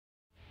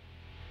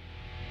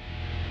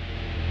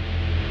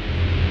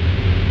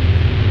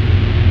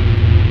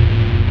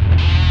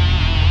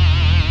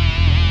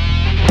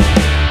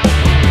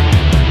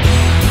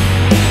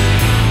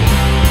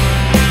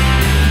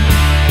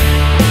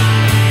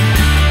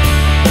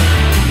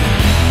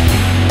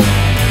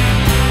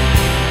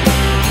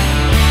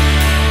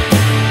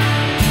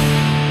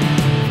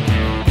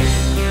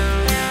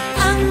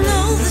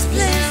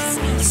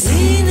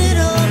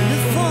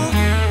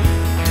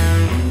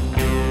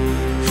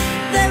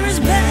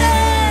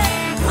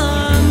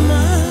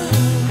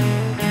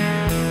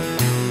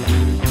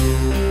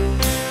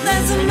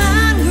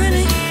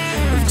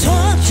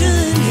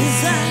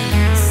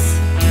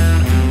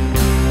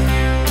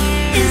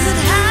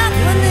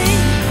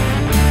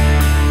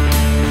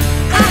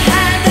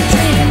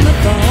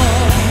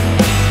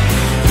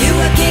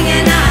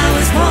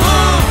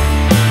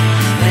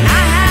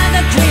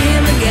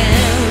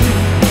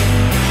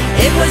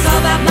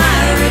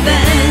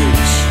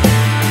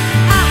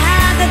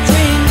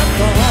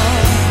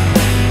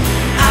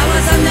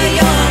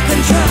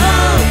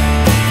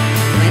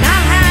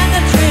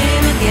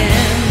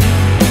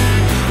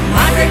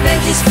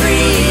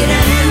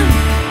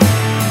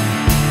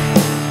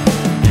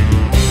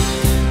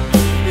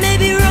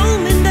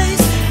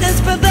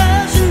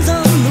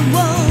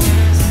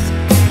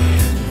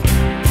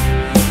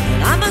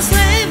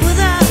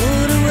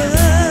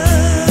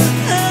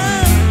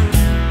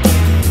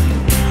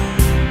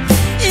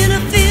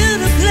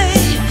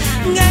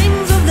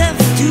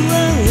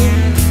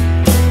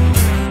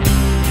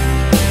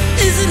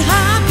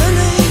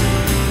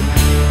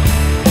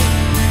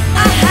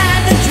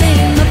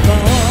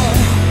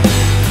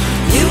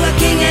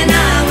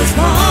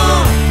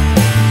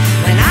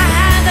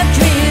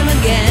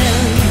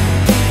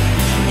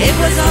It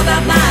was all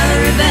about my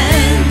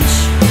revenge.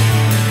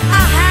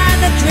 I had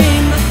a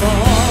dream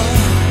before.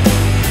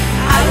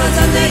 I was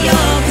under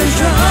your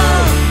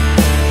control.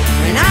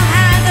 When I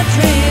had a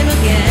dream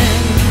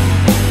again,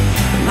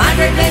 my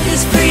revenge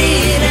is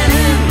freedom.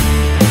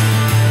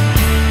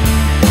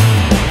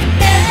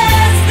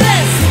 Is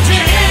this a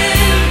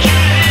dream?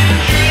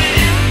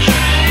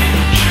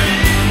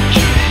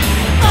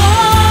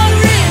 Or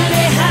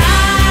really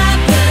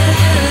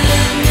happening?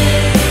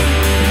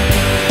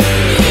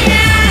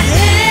 Yeah,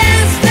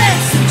 is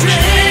this a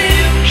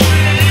dream?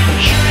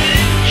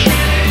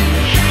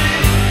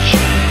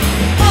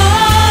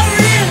 Or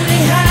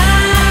really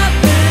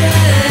happening?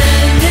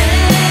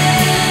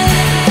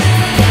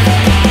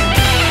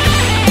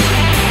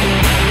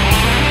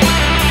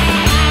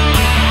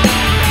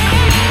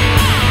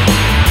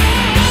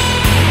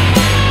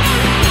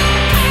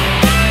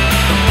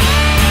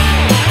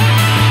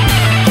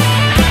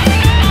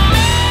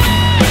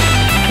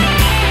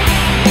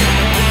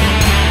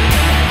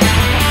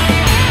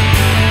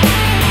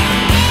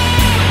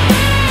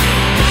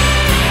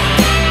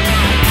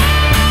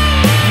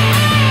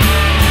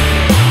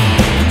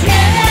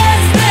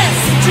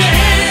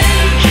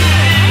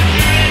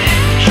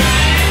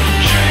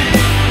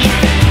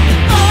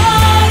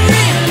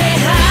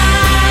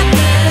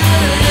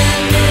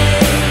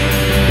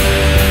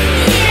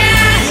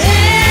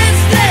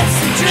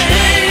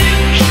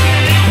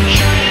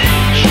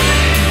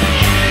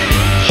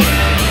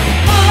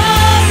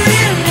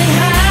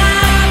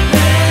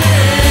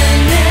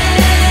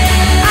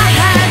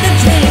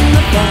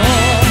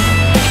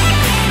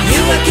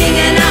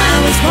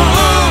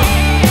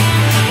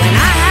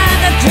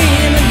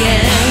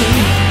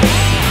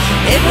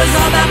 It was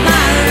all about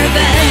my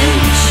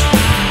revenge.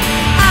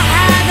 I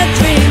had a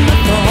dream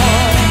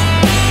before.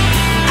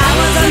 I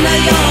was under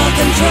your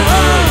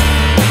control.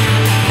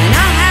 And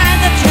I had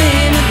a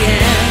dream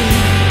again.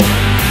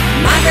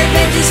 My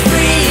revenge is free.